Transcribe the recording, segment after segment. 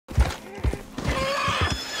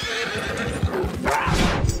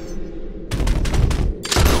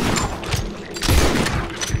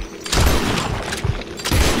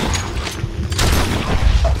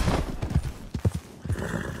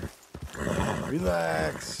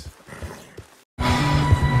Relax.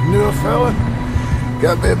 Knew a fella?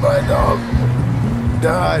 Got bit by a dog.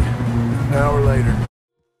 Died an hour later.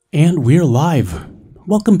 And we're live.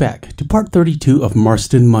 Welcome back to part 32 of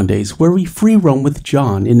Marston Mondays, where we free roam with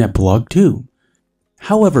John in Epilogue 2.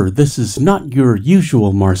 However, this is not your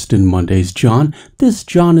usual Marston Mondays John. This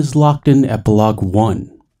John is locked in Epilogue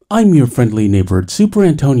 1. I'm your friendly neighborhood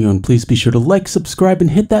superantonio, and please be sure to like, subscribe, and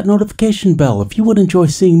hit that notification bell if you would enjoy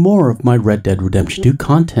seeing more of my Red Dead Redemption 2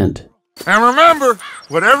 content. And remember,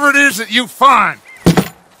 whatever it is that you find,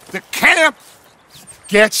 the camp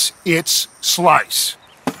gets its slice.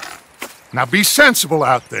 Now be sensible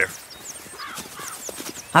out there.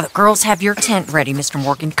 Now the girls have your tent ready, Mr.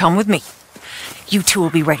 Morgan. Come with me. You two will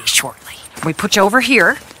be ready shortly. We put you over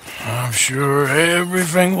here. I'm sure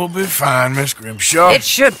everything will be fine, Miss Grimshaw. It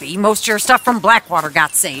should be. Most of your stuff from Blackwater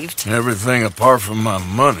got saved. Everything apart from my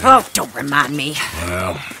money. Oh, don't remind me.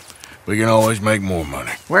 Well, we can always make more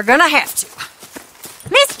money. We're gonna have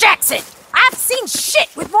to. Miss Jackson, I've seen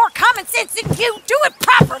shit with more common sense than you. Do it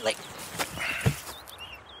properly.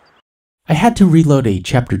 I had to reload a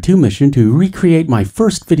Chapter 2 mission to recreate my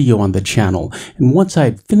first video on the channel, and once I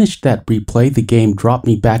had finished that replay, the game dropped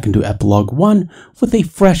me back into Epilogue 1 with a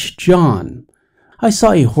fresh John. I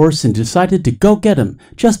saw a horse and decided to go get him,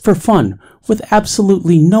 just for fun, with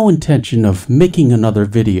absolutely no intention of making another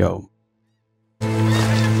video.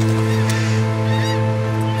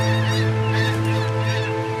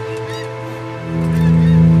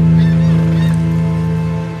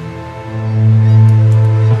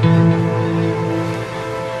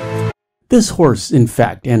 This horse, in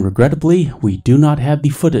fact, and regrettably, we do not have the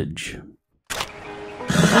footage.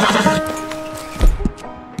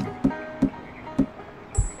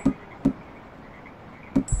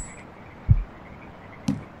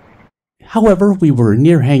 However, we were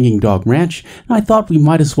near Hanging Dog Ranch, and I thought we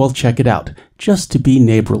might as well check it out, just to be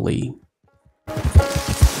neighborly.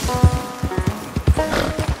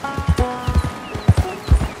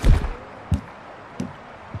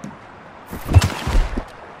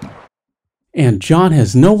 And John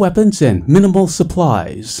has no weapons and minimal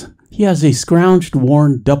supplies. He has a scrounged,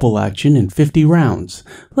 worn double action and 50 rounds.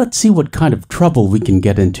 Let's see what kind of trouble we can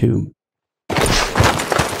get into.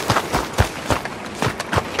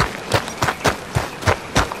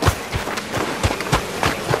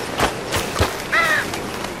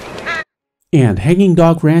 And Hanging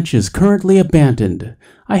Dog Ranch is currently abandoned.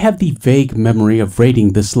 I have the vague memory of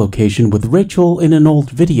raiding this location with Rachel in an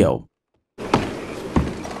old video.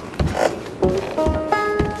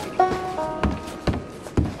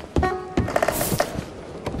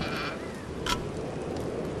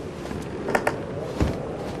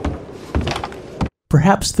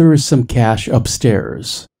 Perhaps there is some cash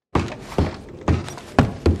upstairs.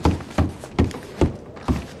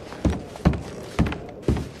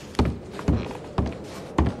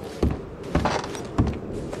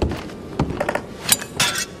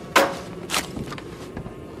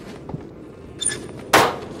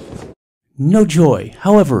 No joy.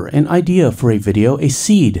 However, an idea for a video, a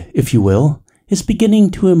seed, if you will, is beginning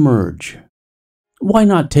to emerge. Why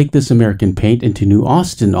not take this American paint into New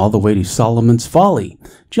Austin all the way to Solomon's Folly?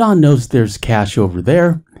 John knows there's cash over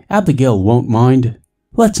there. Abigail won't mind.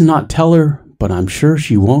 Let's not tell her, but I'm sure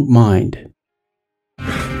she won't mind.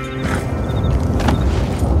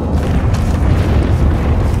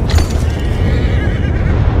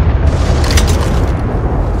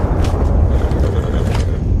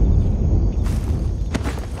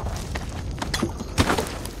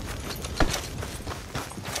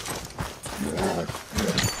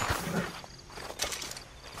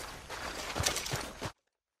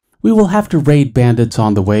 We will have to raid bandits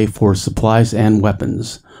on the way for supplies and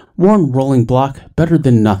weapons. Worn rolling block, better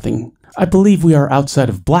than nothing. I believe we are outside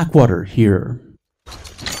of Blackwater here.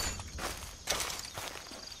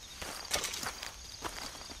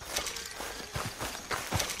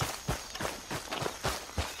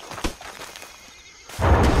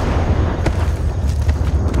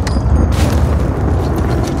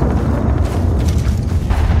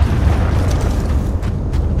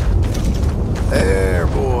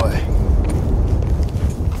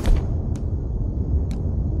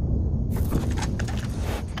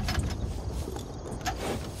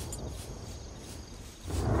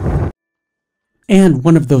 And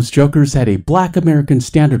one of those jokers had a black American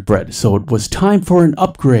standard bred, so it was time for an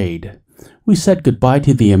upgrade. We said goodbye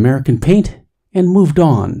to the American paint and moved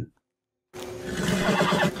on.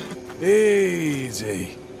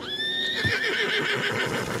 Easy.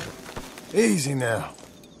 Easy now.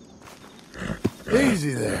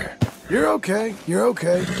 Easy there. You're okay. You're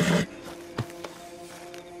okay.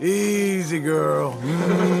 Easy, girl.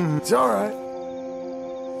 It's all right.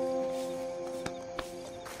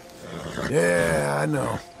 Yeah, I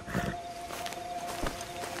know.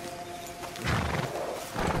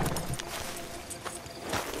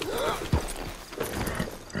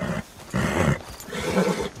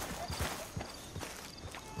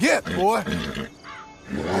 Get, boy!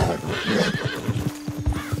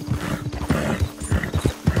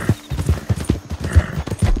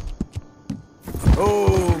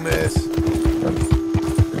 Oh, miss.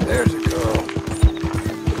 There's a girl.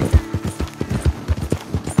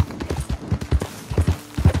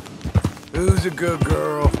 Who's a good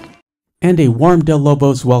girl? And a warm Del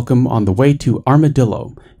Lobos welcome on the way to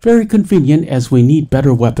Armadillo. Very convenient as we need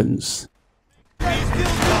better weapons.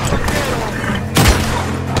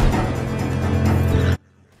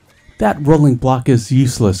 That rolling block is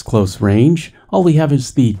useless close range. All we have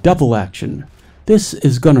is the double action. This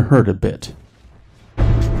is gonna hurt a bit.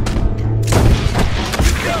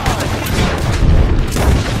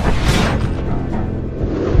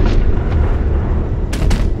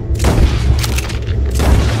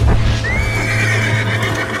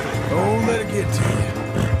 Don't let it get to you.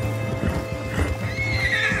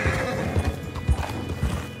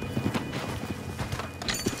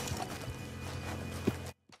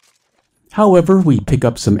 However, we pick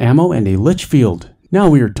up some ammo and a Litchfield. Now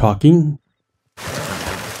we are talking.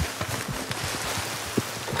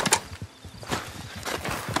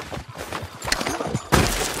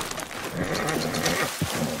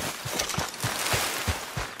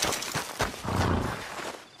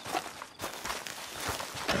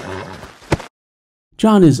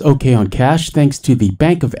 John is okay on cash thanks to the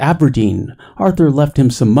Bank of Aberdeen. Arthur left him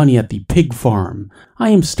some money at the pig farm. I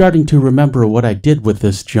am starting to remember what I did with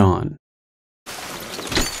this John.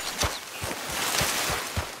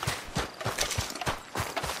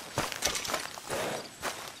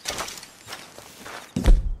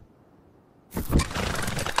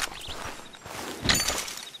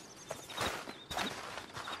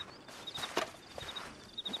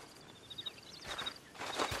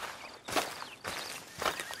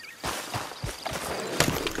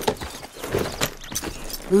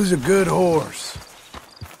 Who's a good horse?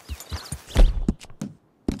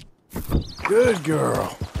 Good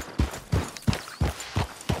girl.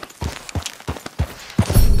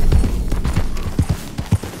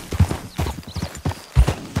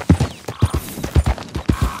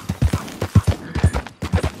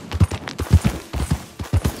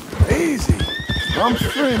 Easy. I'm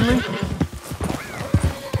friendly.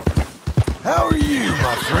 How are you,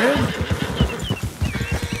 my friend?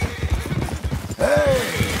 Hey!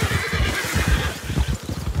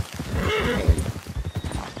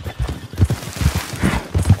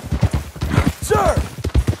 Sir!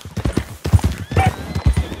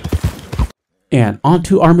 And on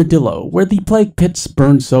to Armadillo, where the plague pits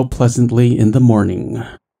burn so pleasantly in the morning.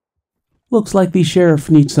 Looks like the sheriff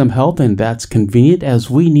needs some help, and that's convenient as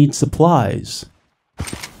we need supplies.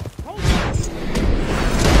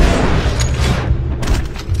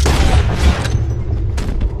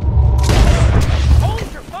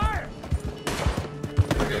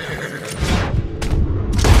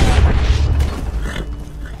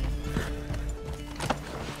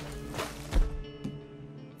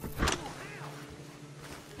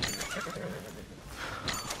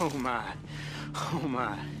 Oh my, oh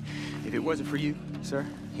my. If it wasn't for you, sir,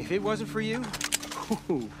 if it wasn't for you,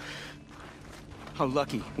 whew, how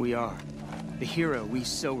lucky we are. The hero we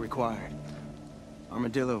so required.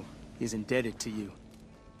 Armadillo is indebted to you,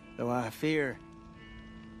 though I fear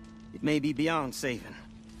it may be beyond saving.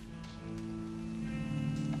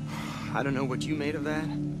 I don't know what you made of that,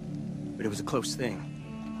 but it was a close thing.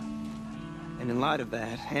 And in light of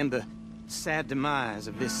that, and the sad demise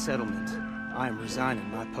of this settlement, I am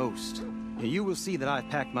resigning my post. You will see that I've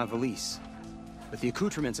packed my valise, but the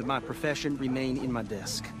accoutrements of my profession remain in my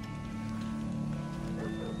desk.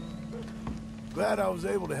 Glad I was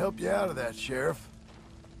able to help you out of that, Sheriff.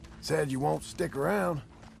 Sad you won't stick around.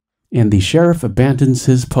 And the sheriff abandons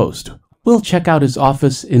his post. We'll check out his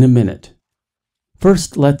office in a minute.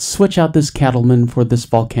 First, let's switch out this cattleman for this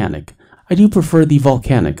volcanic. I do prefer the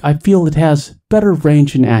volcanic. I feel it has better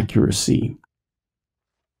range and accuracy.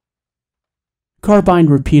 Carbine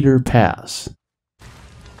repeater pass.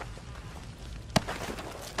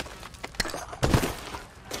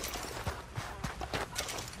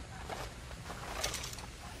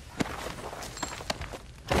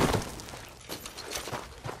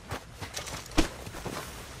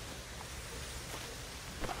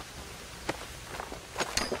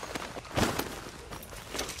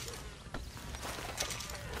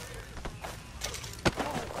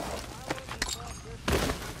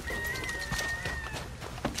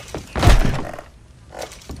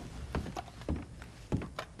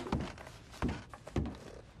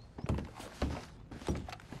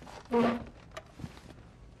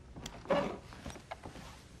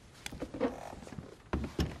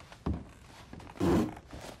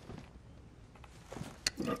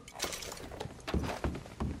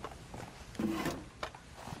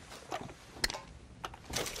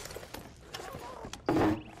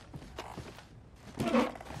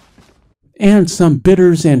 And some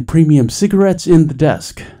bitters and premium cigarettes in the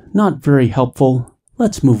desk. Not very helpful.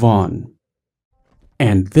 Let's move on.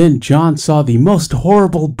 And then John saw the most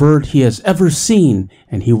horrible bird he has ever seen,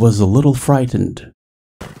 and he was a little frightened.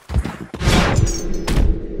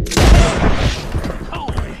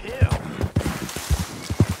 Holy hell!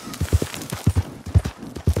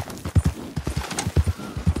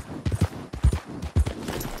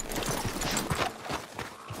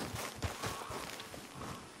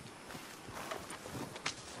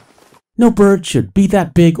 No bird should be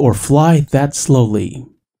that big or fly that slowly.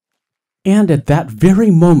 And at that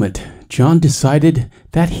very moment, John decided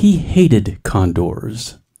that he hated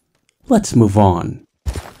condors. Let's move on.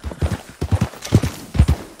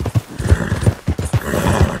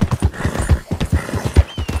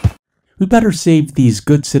 We better save these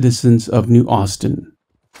good citizens of New Austin.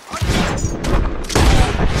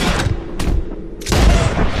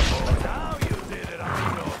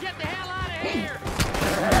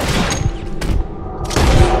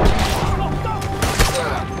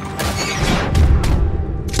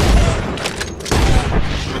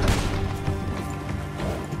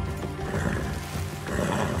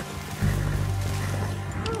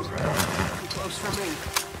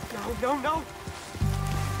 No.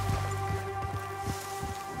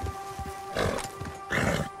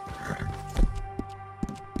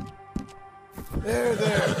 There,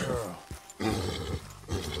 girl.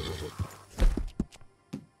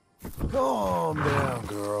 Calm down,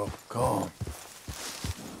 girl. Calm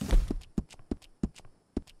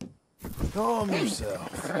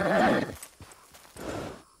yourself.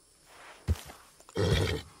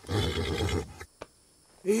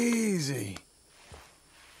 Easy.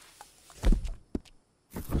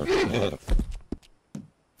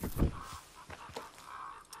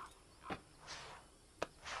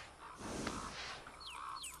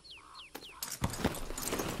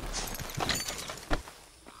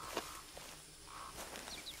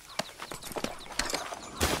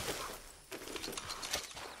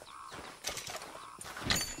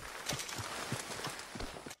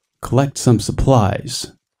 Collect some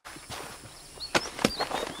supplies.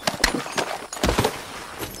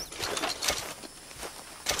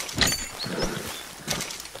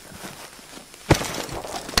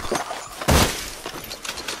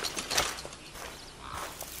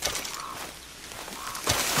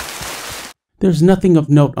 There's nothing of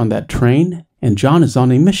note on that train, and John is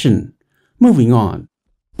on a mission. Moving on.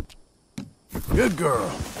 Good girl.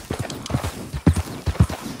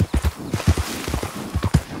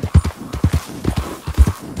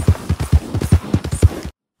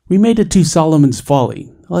 We made it to Solomon's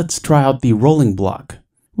Folly. Let's try out the rolling block.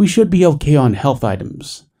 We should be okay on health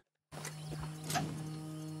items.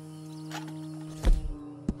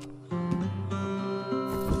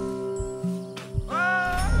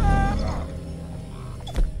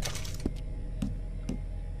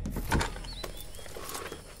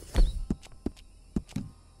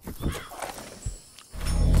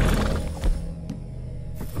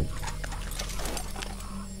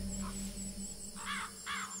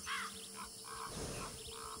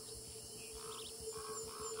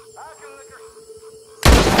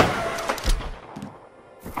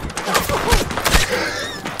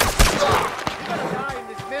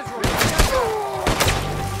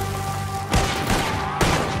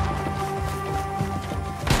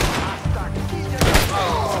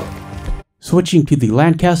 Switching to the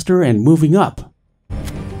Lancaster and moving up.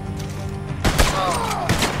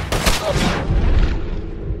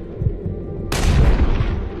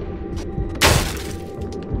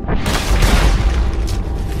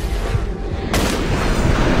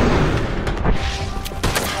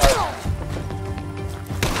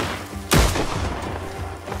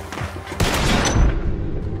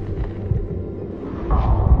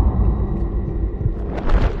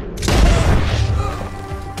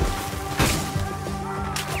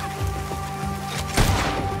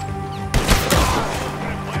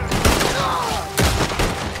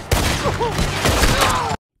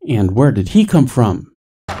 And where did he come from?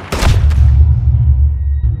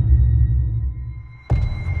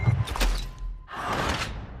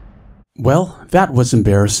 Well, that was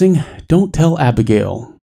embarrassing. Don't tell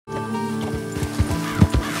Abigail.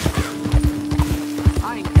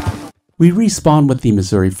 We respawn with the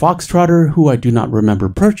Missouri Foxtrotter, who I do not remember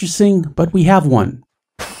purchasing, but we have one.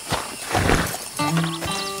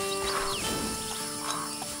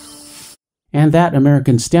 And that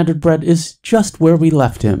American Standard Bred is just where we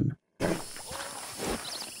left him.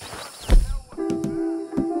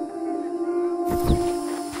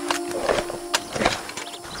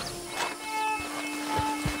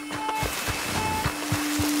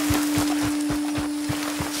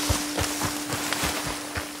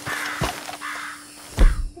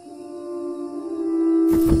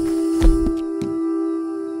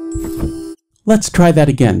 Let's try that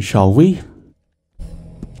again, shall we?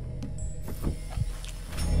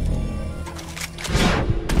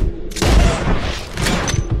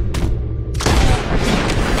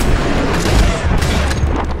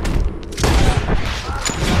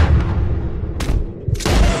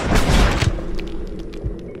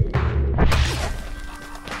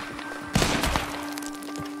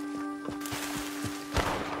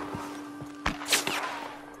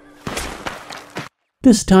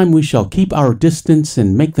 This time we shall keep our distance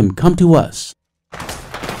and make them come to us.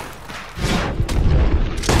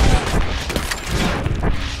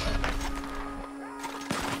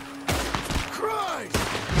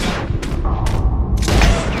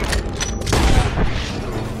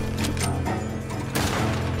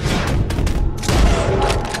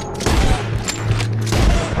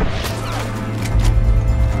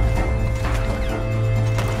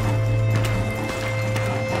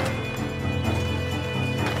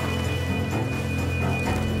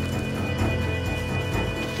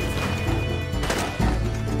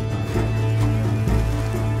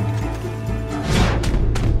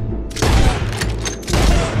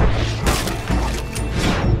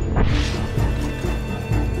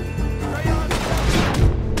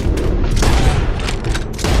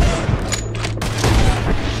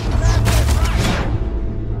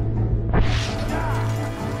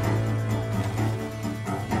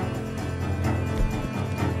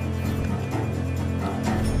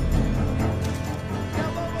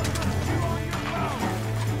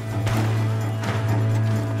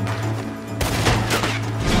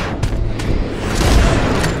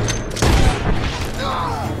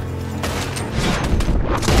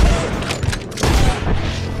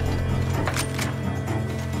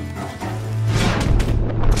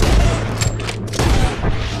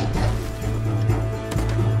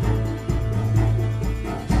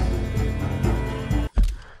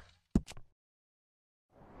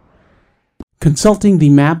 Consulting the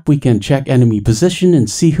map, we can check enemy position and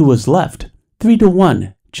see who is left.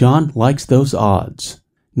 3-1. John likes those odds.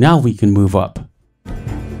 Now we can move up.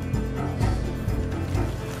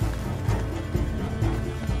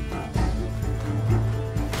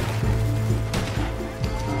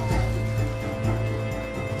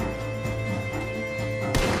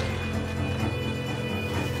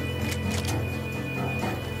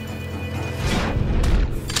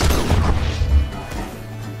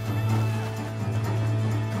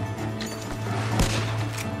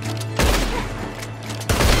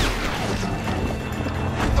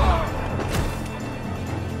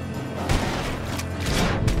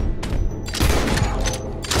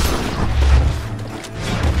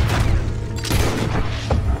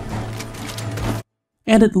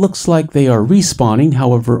 And it looks like they are respawning,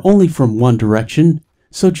 however only from one direction,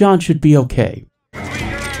 so John should be okay.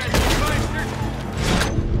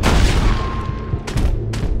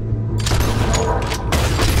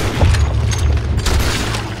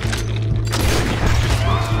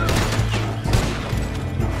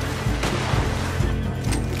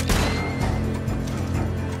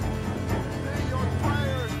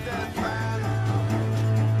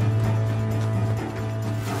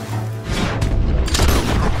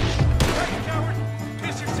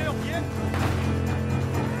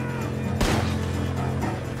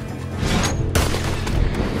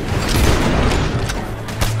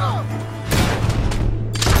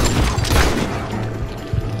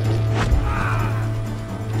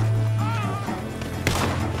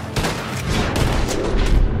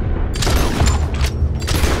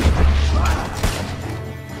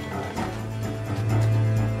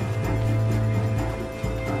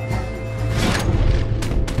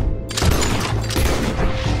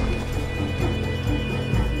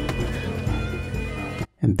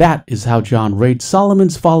 And that is how John raids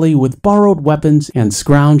Solomon's Folly with borrowed weapons and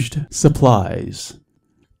scrounged supplies.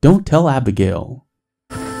 Don't tell Abigail.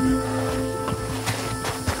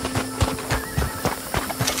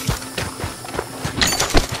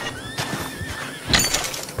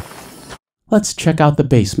 Let's check out the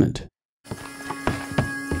basement.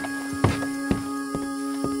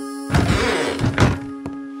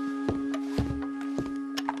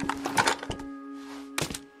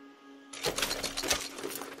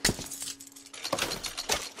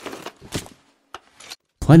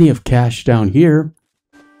 Plenty of cash down here.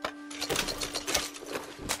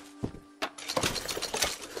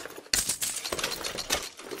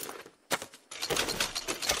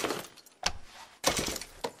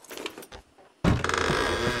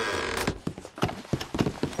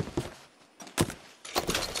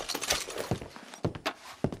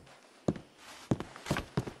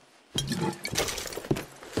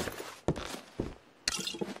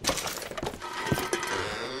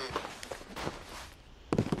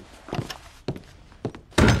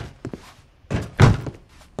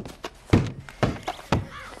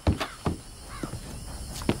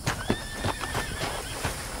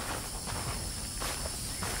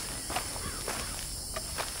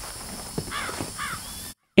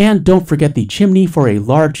 And don't forget the chimney for a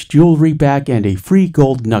large jewelry bag and a free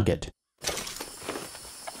gold nugget.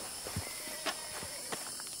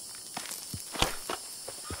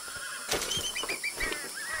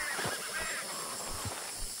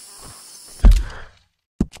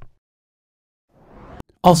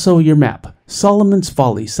 Also your map, Solomon's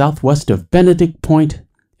Folly southwest of Benedict Point,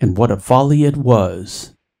 and what a folly it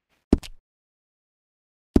was.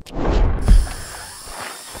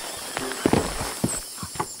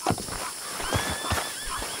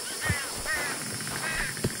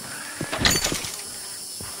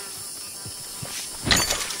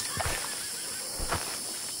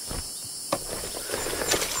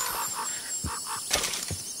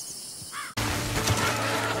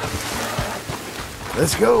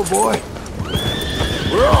 Let's go, boy.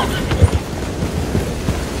 We're off.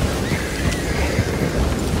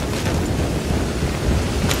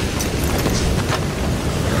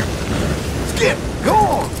 Skip, go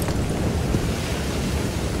on.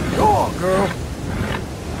 Go on, girl.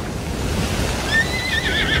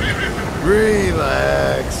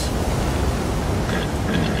 Relax.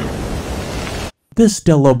 This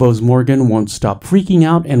Del Lobos Morgan won't stop freaking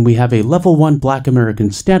out, and we have a level 1 Black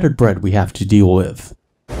American Standard Bred we have to deal with.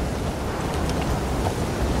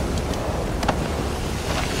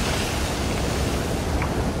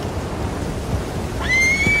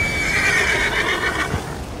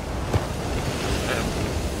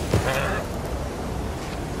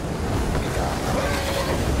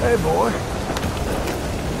 Hey, boy.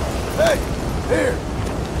 Hey, here.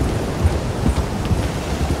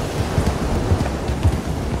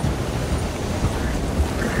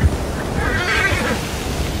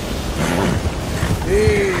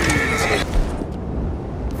 Easy.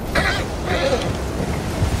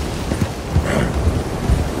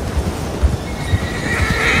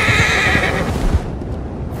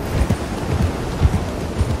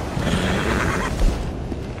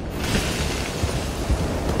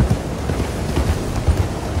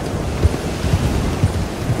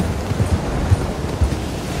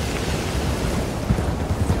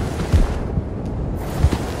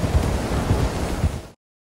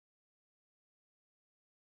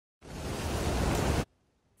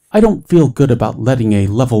 I don't feel good about letting a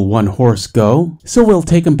level 1 horse go, so we'll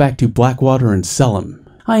take him back to Blackwater and sell him.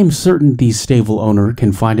 I am certain the stable owner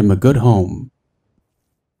can find him a good home.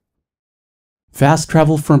 Fast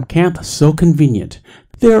travel from camp, so convenient.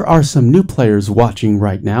 There are some new players watching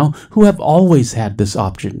right now who have always had this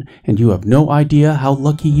option, and you have no idea how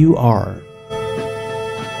lucky you are.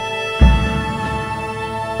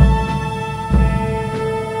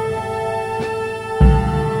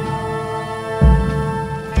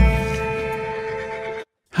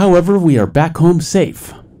 However, we are back home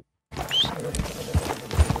safe.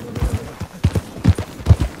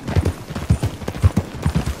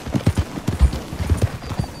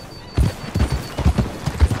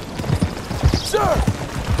 Sir!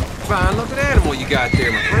 Fine looking animal you got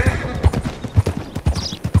there, my friend.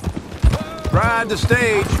 Ride the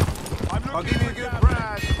stage. I'll give you a good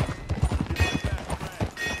prize.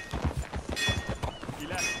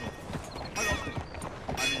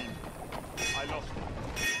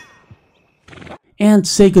 And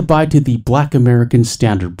say goodbye to the Black American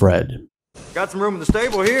Standard Bred. Got some room in the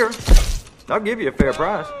stable here. I'll give you a fair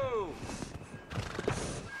price.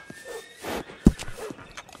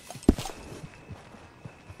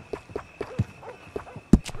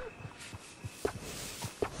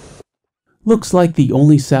 Looks like the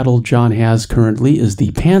only saddle John has currently is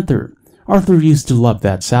the Panther. Arthur used to love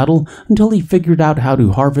that saddle until he figured out how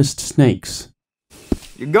to harvest snakes.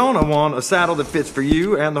 You're gonna want a saddle that fits for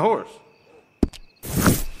you and the horse.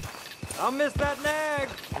 I'll miss that nag.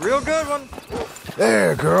 Real good one.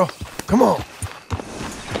 There, girl. Come on.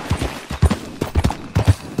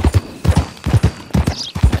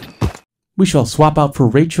 We shall swap out for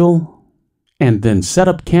Rachel, and then set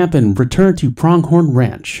up camp and return to Pronghorn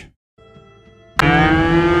Ranch.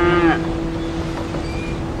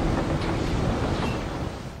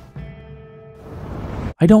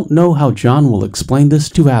 I don't know how John will explain this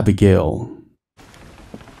to Abigail.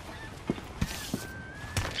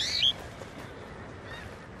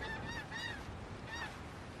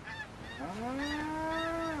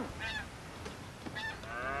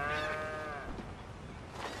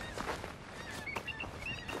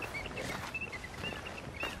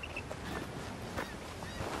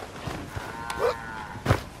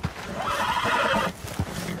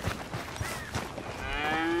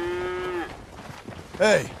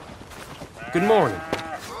 Hey. Good morning.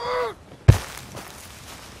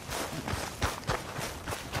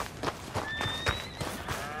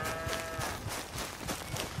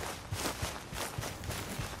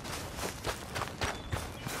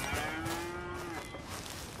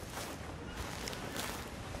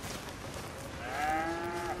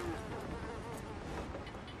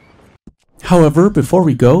 However, before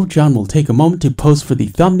we go, John will take a moment to post for the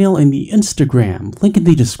thumbnail and the Instagram, link in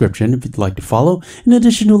the description if you'd like to follow, in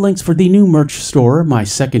addition to links for the new merch store, my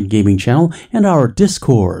second gaming channel, and our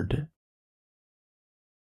Discord.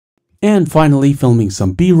 And finally, filming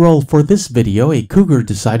some B-roll for this video, a cougar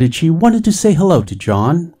decided she wanted to say hello to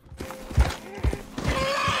John.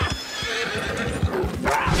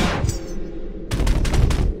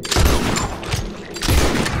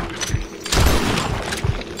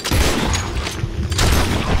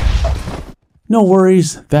 No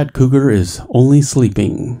worries, that cougar is only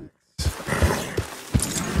sleeping.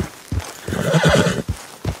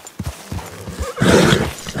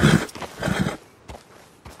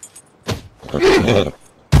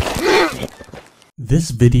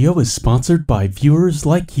 This video is sponsored by viewers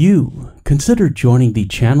like you. Consider joining the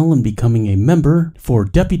channel and becoming a member for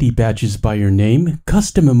deputy badges by your name,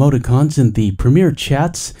 custom emoticons in the premiere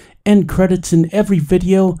chats, end credits in every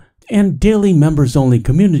video, and daily members-only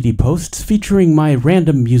community posts featuring my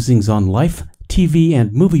random musings on life, TV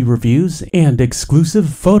and movie reviews, and exclusive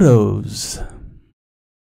photos.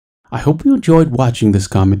 I hope you enjoyed watching this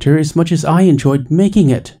commentary as much as I enjoyed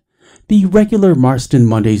making it. The regular Marston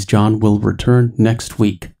Mondays John will return next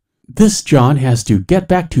week. This John has to get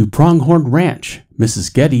back to Pronghorn Ranch.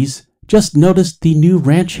 Mrs. Geddes just noticed the new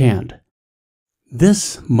ranch hand.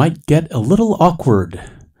 This might get a little awkward.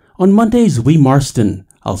 On Mondays, we Marston.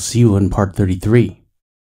 I'll see you in part 33.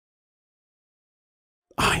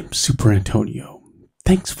 I'm Superantonio.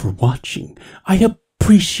 Thanks for watching. I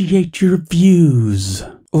appreciate your views.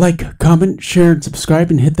 Like, comment, share, and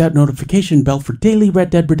subscribe, and hit that notification bell for daily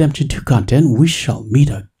Red Dead Redemption 2 content. We shall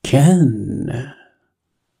meet again.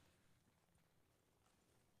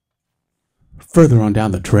 Further on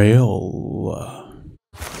down the trail.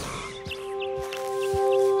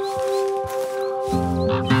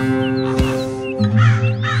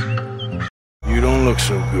 You don't look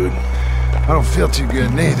so good. I don't feel too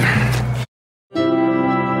good neither.